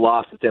fact that they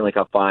lost the Stanley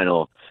Cup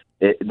final.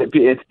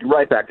 It's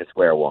right back to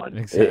square one.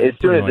 Exactly. As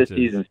soon as this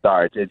season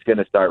starts, it's going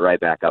to start right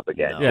back up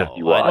again. No, If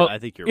you watch. I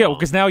think you're wrong.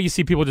 because now you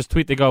see people just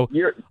tweet. They go,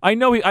 "I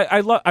know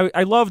I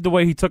love the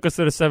way he took us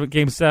to the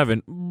game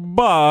 7,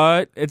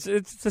 but it's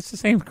the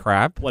same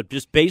crap." What,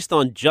 just based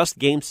on just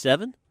Game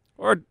 7?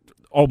 Or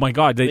oh my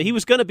God, He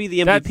was going to be the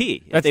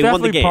MVP if That's they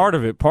won the definitely game. part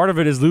of it. Part of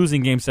it is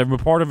losing Game 7,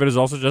 but part of it is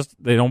also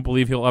just they don't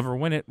believe he'll ever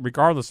win it,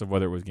 regardless of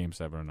whether it was Game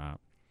 7 or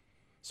not.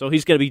 So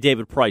he's going to be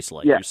David Price,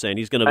 like you're saying.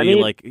 He's going to be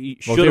like he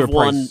should David have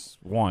won. Price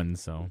won,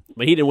 so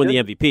But he didn't win the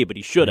MVP, but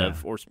he should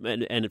have.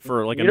 And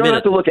for like a you don't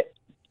minute.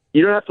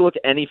 you don't have to look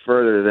any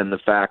further than the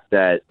fact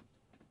that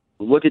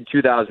look at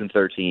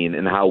 2013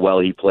 and how well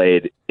he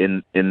played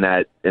in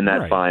that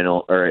Right.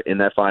 final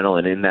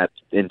and in that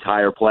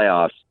entire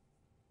playoffs,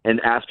 and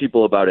ask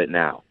people about it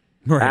now.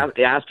 right.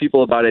 Ask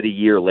people about it a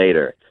year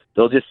later.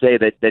 They'll just say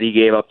that he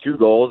gave up 2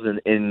 goals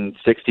in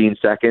 16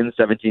 seconds,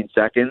 17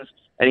 seconds,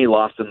 and he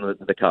lost them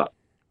the cup.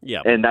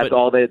 Yeah, And that's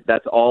all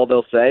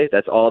they'll say.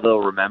 That's all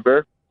they'll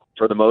remember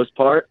for the most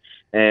part.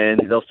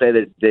 And they'll say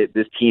that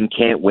this team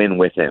can't win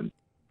with him.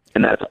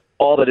 And that's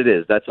all that it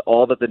is. That's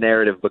all that the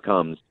narrative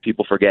becomes.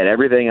 People forget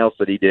everything else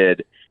that he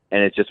did,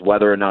 and it's just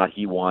whether or not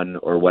he won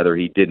or whether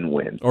he didn't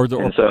win.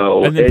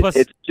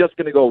 It's just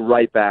going to go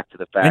right back to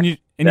the fact that he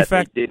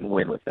didn't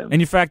win with him.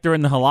 And you factor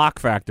in the Halak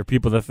factor.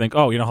 People that think,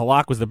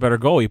 Halak was the better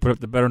goalie. He put up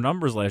the better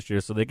numbers last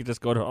year, so they could just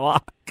go to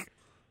Halak.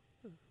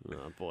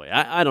 Oh, boy.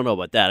 I don't know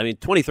about that. I mean,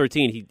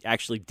 2013, he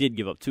actually did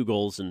give up 2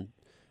 goals in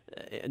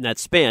that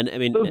span. I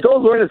mean, those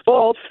goals weren't his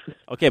fault.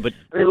 Okay, but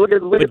I mean, look at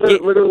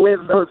the way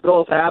those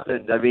goals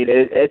happened. I mean,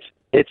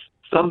 it's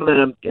something that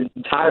I'm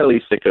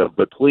entirely sick of.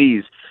 But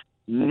please,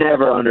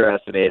 never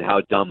underestimate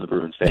how dumb the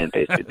Bruins fan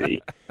base could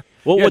be.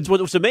 Well,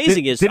 what's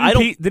amazing is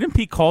didn't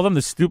Pete call them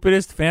the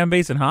stupidest fan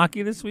base in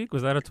hockey this week?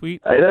 Was that a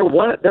tweet? They're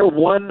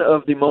one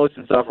of the most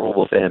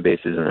insufferable fan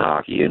bases in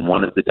hockey, and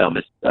one of the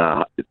dumbest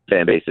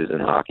fan bases in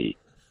hockey.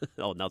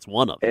 Oh, that's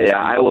one of them. Yeah,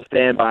 I will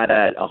stand by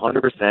that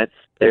 100%.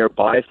 They are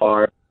by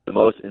far the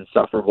most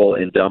insufferable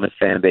and dumbest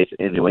fan base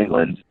in New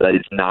England. But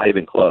it's not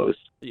even close.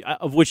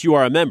 Of which you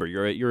are a member.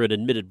 You're an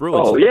admitted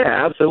Bruins. Oh,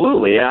 yeah,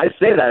 absolutely. I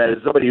say that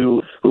as somebody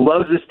who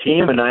loves this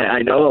team, and I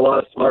know a lot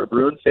of smart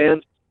Bruins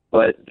fans,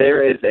 but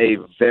there is a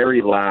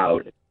very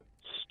loud,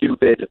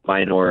 stupid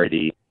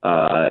minority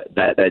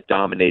that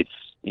dominates,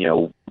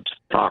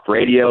 talk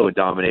radio and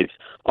dominates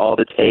all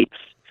the takes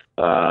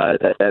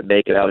that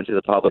make it out into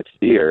the public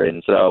sphere.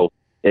 And so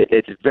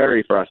it's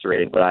very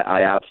frustrating, but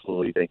I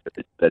absolutely think that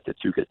the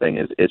Tuukka thing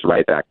is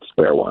right back to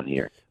square one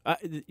here.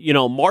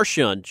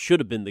 Marchand should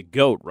have been the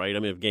GOAT, right? I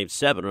mean, of Game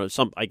 7, or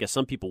I guess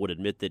some people would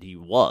admit that he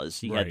was.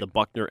 He had the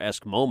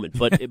Buckner-esque moment.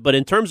 But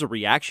in terms of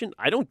reaction,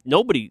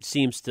 nobody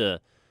seems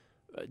to.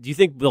 Do you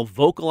think they'll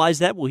vocalize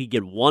that? Will he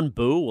get one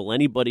boo? Will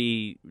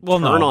anybody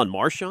turn on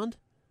Marchand?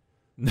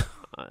 No.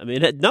 I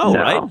mean, no,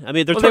 right? I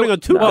mean, they're turning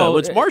on Tuukka. Well,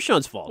 it's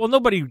Marchand's fault. Well,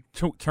 nobody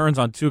turns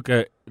on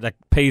Tuukka that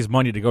pays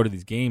money to go to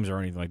these games or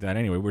anything like that.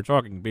 Anyway, we're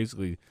talking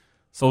basically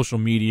social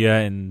media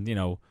and,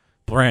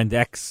 Brand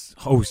X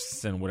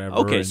hosts and whatever.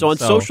 Okay, so on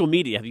social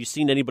media, have you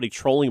seen anybody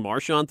trolling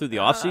Marchand through the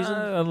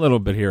offseason? A little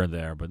bit here and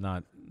there, but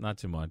not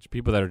too much.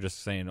 People that are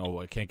just saying,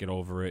 I can't get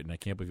over it, and I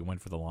can't believe he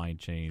went for the line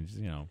change,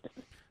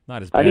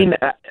 not as bad. I mean,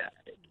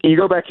 you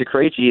go back to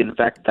Krejci, and the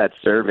fact that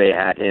survey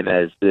had him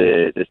as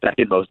the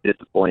second most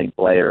disappointing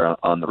player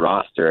on the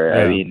roster.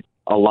 Yeah. I mean,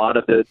 a lot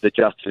of the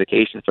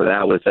justification for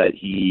that was that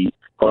he,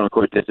 quote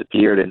unquote,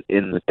 disappeared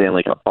in the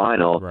Stanley Cup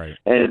final. Right.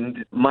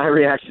 And my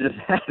reaction to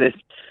that is,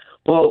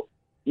 well,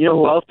 you know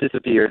who else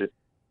disappeared?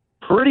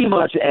 Pretty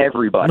much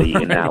everybody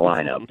in that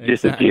lineup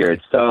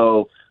disappeared.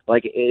 So,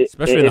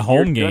 especially in the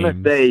home games.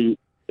 I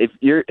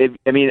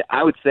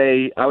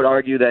would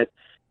argue that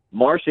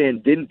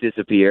Marchand didn't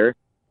disappear.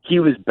 He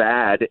was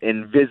bad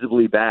and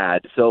visibly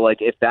bad. So,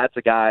 if that's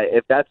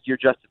your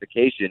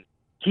justification,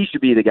 he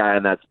should be the guy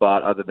on that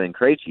spot other than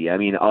Krejci. I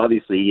mean,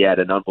 obviously he had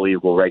an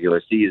unbelievable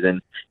regular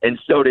season, and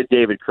so did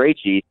David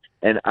Krejci.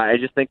 And I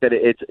just think that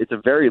it's a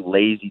very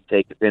lazy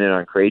take to pin it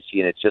on Krejci,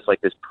 and it's just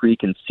like this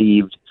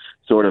preconceived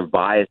sort of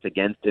biased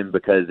against him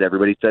because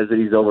everybody says that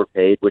he's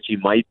overpaid, which he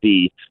might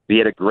be. He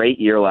had a great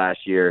year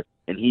last year,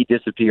 and he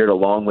disappeared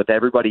along with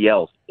everybody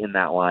else in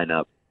that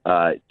lineup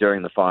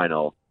during the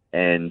final,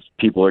 and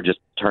people are just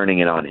turning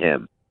it on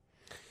him.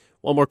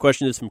 One more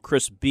question is from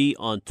Chris B.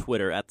 on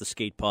Twitter at the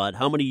Skate Pod.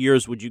 How many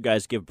years would you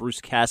guys give Bruce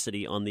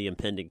Cassidy on the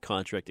impending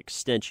contract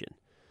extension?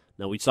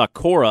 Now, we saw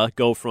Cora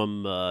go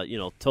from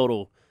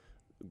total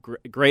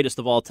greatest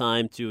of all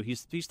time to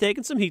he's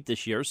taken some heat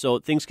this year, so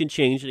things can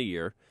change in a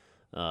year.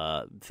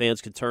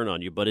 Fans can turn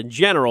on you, but in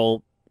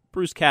general,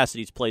 Bruce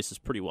Cassidy's place is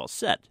pretty well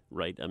set,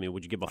 right? I mean,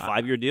 would you give a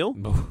 5-year deal?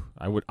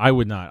 I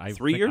would not.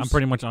 3 years? I'm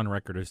pretty much on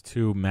record as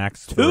 2,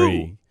 max 2?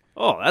 3.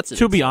 Oh, that's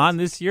to be on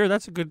this year.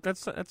 That's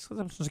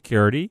some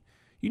security.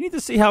 You need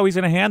to see how he's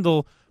going to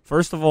handle,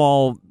 first of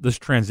all, this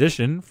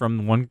transition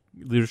from one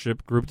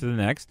leadership group to the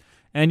next,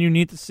 and you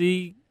need to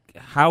see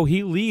how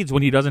he leads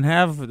when he doesn't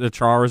have the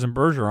Chars and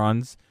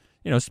Bergerons,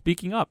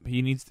 speaking up.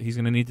 He's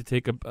going to need to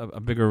take a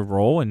bigger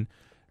role and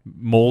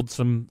mold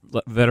some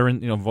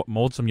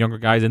mold some younger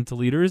guys into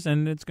leaders,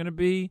 and it's going to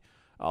be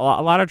a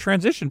lot of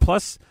transition.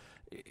 Plus,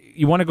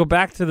 you want to go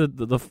back to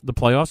the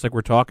playoffs, like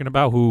we're talking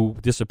about, who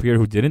disappeared,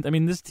 who didn't. I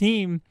mean, this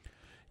team,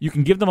 you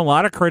can give them a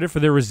lot of credit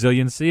for their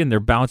resiliency and their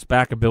bounce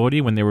back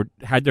ability when they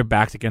had their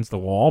backs against the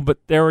wall, but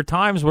there were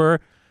times where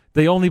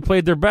they only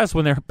played their best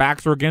when their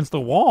backs were against the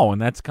wall, and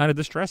that's kind of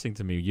distressing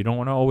to me. You don't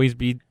want to always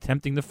be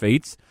tempting the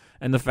fates,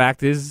 and the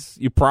fact is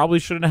you probably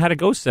shouldn't have had to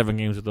go 7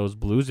 games with those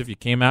Blues. If you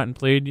came out and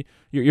played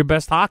your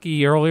best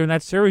hockey earlier in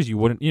that series, you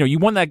wouldn't. You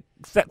won that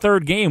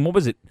third game. What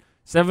was it?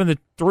 7-3,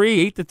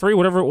 8-3,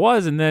 whatever it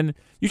was, and then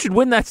you should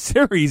win that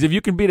series if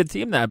you can beat a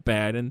team that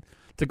bad. And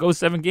to go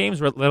 7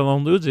 games, let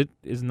alone lose it,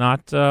 is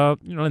not.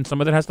 And some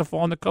of it has to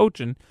fall on the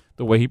coach and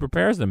the way he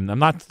prepares them. I'm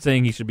not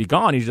saying he should be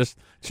gone. He just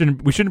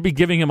shouldn't. We shouldn't be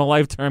giving him a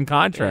lifetime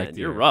contract. Man,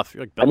 you're rough.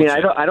 You're like I mean,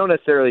 I don't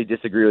necessarily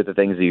disagree with the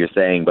things that you're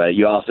saying, but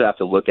you also have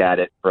to look at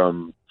it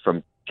from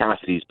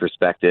Cassidy's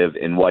perspective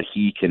and what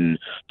he can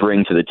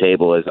bring to the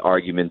table as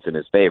arguments in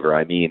his favor.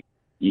 I mean,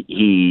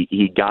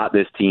 he got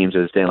this team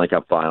to the Stanley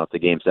Cup Final, to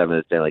Game 7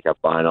 of the Stanley Cup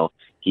Final.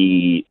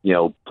 He,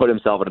 put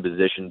himself in a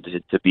position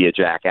to be a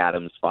Jack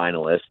Adams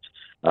finalist.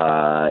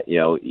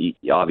 He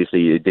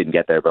obviously didn't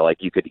get there,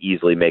 but you could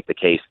easily make the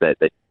case that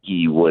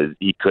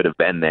he could have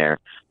been there.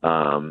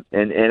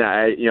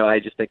 I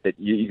just think that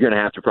you're going to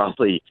have to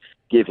probably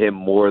give him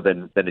more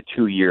than a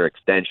 2-year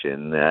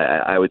extension.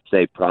 I would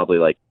say probably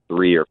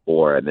 3 or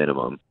 4 at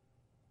minimum.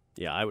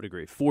 Yeah, I would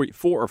agree. 4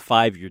 or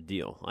 5-year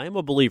deal. I am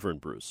a believer in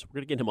Bruce. We're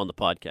going to get him on the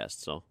podcast,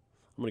 so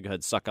I'm going to go ahead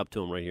and suck up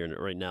to him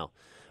right now.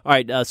 All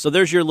right, so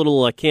there's your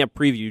little camp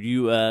preview.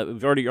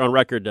 We've already on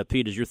record,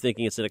 Pete, as you're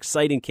thinking it's an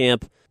exciting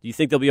camp. Do you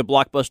think there'll be a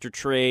blockbuster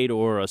trade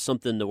or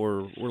something that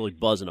we're really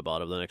buzzing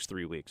about over the next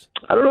 3 weeks?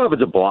 I don't know if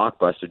it's a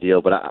blockbuster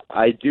deal, but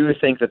I do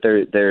think that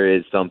there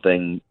is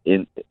something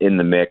in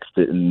the mix,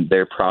 and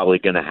they're probably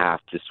going to have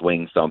to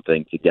swing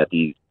something to get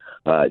these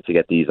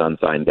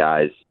unsigned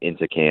guys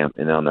into camp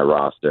and on their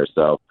roster.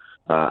 So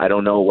I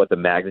don't know what the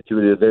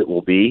magnitude of it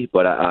will be,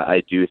 but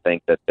I do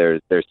think that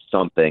there's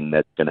something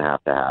that's going to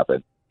have to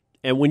happen.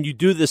 And when you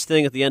do this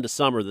thing at the end of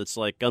summer that's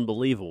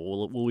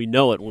unbelievable, will we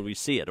know it when we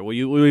see it? Or will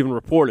you even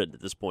report it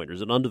at this point? Or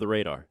is it under the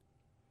radar?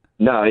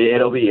 No,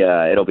 it'll be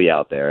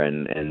out there,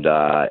 and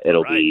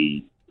it'll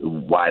be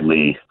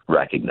widely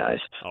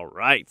recognized. All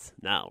right.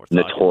 Now we're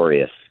talking.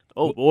 Notorious.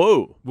 Oh,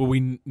 whoa. Will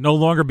we no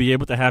longer be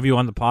able to have you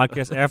on the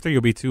podcast after?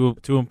 You'll be too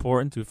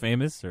important, too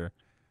famous? Or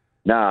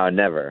No,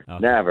 never. Okay.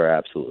 Never,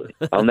 absolutely.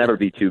 I'll never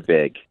be too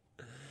big.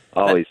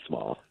 Always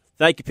small.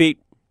 Thank you, Pete.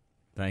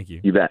 Thank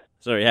you. You bet.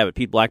 So there you have it,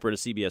 Pete Blackburn of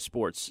CBS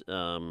Sports.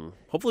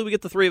 Hopefully we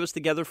get the 3 of us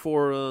together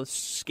for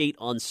Skate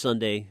on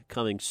Sunday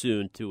coming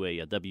soon to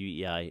a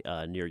WEI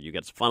near you.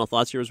 Got some final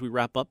thoughts here as we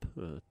wrap up?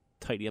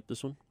 Tidy up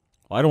this one?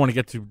 Well, I don't want to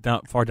get too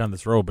far down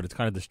this road, but it's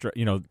kind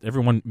of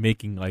everyone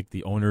making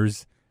the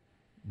owners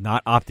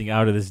not opting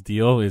out of this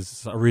deal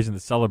is a reason to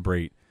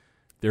celebrate.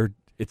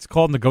 It's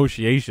called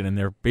negotiation, and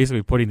they're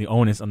basically putting the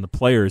onus on the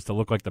players to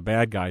look like the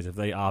bad guys if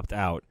they opt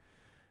out.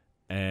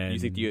 And you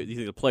think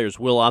the players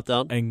will opt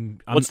out?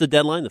 And what's the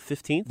deadline? The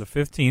 15th? The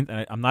 15th.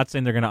 And I'm not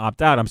saying they're going to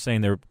opt out. I'm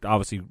saying they're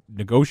obviously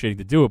negotiating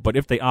to do it. But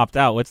if they opt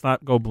out, let's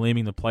not go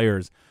blaming the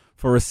players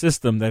for a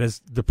system that has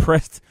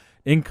depressed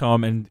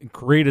income and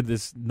created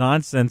this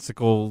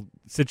nonsensical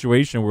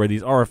situation where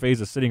these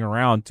RFAs are sitting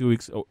around 2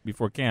 weeks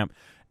before camp.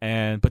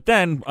 But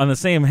then, on the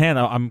same hand,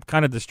 I'm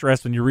kind of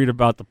distressed when you read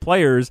about the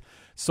players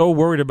so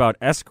worried about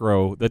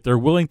escrow that they're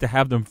willing to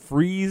have them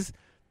freeze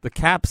the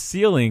cap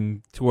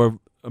ceiling to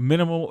a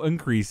minimal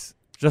increase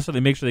just so they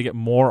make sure they get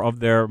more of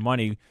their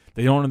money.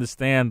 They don't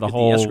understand the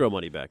whole escrow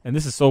money back. And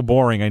this is so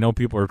boring. I know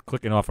people are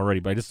clicking off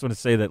already, but I just want to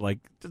say that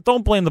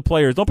don't blame the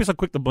players. Don't be so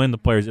quick to blame the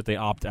players if they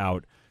opt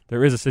out.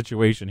 There is a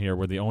situation here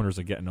where the owners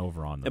are getting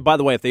over on them. And by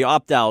the way, if they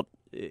opt out,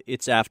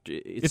 it's after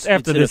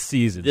this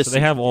season. So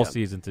they have all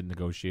season to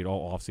negotiate,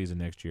 all off season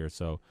next year.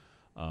 So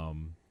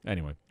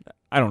anyway,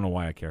 I don't know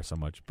why I care so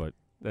much, but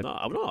it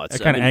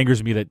kind of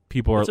angers me that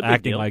people are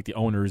acting like the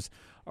owners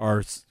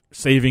are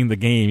saving the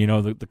game.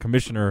 The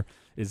commissioner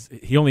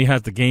he only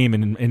has the game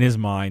in his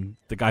mind,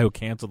 the guy who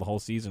canceled the whole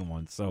season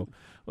once. So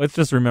let's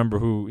just remember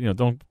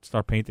don't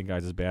start painting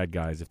guys as bad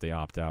guys if they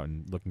opt out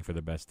and looking for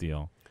the best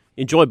deal.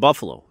 Enjoy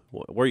Buffalo.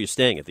 Where are you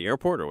staying, at the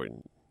airport or?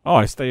 Oh,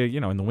 I stay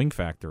in the Wing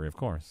Factory, of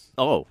course.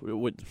 Oh,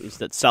 is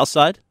that South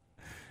Side?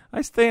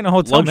 I stay in a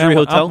hotel. Luxury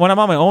hotel? When I'm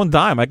on my own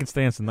dime, I can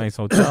stay in some nice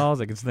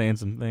hotels. I can stay in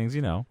some things,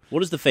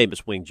 What is the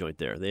famous wing joint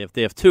there?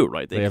 They have two,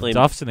 right? They have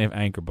Duff's and they have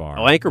Anchor Bar.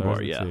 Oh, Anchor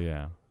Bar, yeah. Two,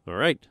 yeah. All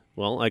right.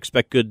 Well, I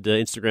expect good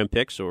Instagram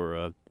pics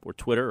or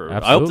Twitter.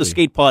 Absolutely. I hope the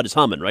Skate Pod is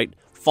humming, right?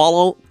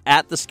 Follow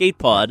at the Skate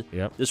Pod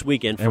this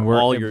weekend for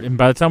all your. And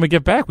by the time we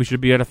get back, we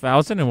should be at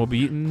 1,000, and we'll be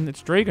eating at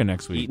Strega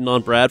next week. Eating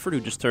on Bradford, who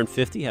just turned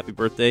 50. Happy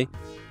birthday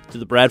to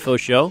the Bradfo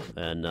Show,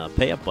 and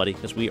pay up, buddy,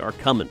 because we are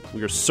coming.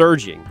 We are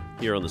surging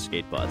here on the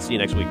Skate Pod. See you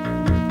next week.